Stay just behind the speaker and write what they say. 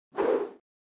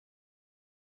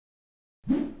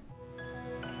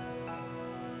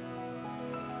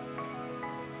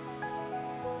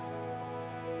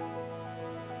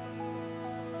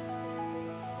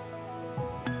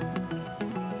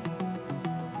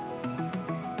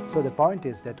So the point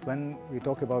is that when we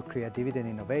talk about creativity and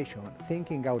innovation,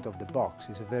 thinking out of the box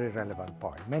is a very relevant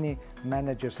point. Many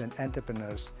managers and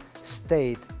entrepreneurs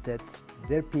state that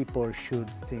their people should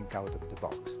think out of the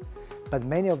box. But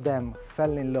many of them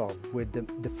fell in love with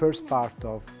the first part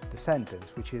of the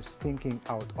sentence, which is thinking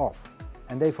out of.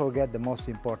 And they forget the most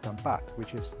important part,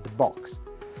 which is the box.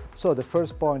 So the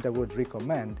first point I would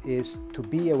recommend is to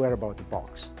be aware about the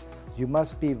box. You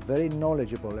must be very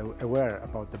knowledgeable, aware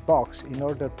about the box in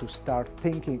order to start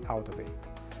thinking out of it.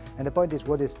 And the point is,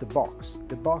 what is the box?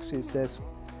 The box is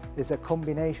a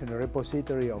combination, a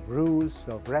repository of rules,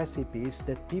 of recipes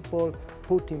that people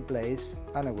put in place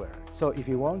unaware. So if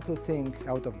you want to think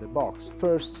out of the box,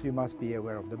 first you must be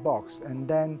aware of the box, and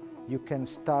then you can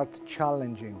start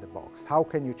challenging the box. How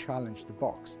can you challenge the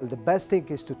box? Well, the best thing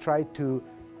is to try to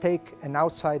take an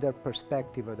outsider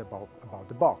perspective about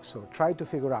the box. So try to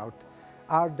figure out,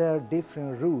 are there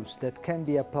different rules that can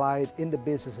be applied in the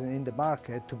business and in the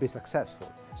market to be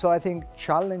successful? So I think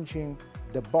challenging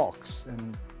the box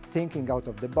and thinking out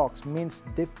of the box means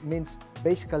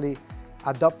basically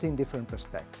adopting different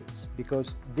perspectives,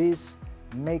 because this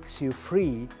makes you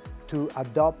free to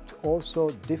adopt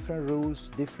also different rules,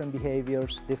 different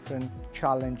behaviors, different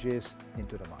challenges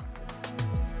into the market.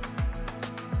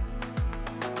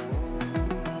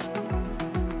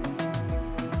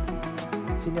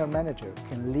 Senior manager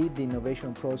can lead the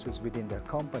innovation process within their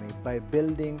company by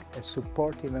building a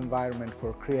supportive environment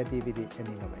for creativity and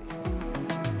innovation.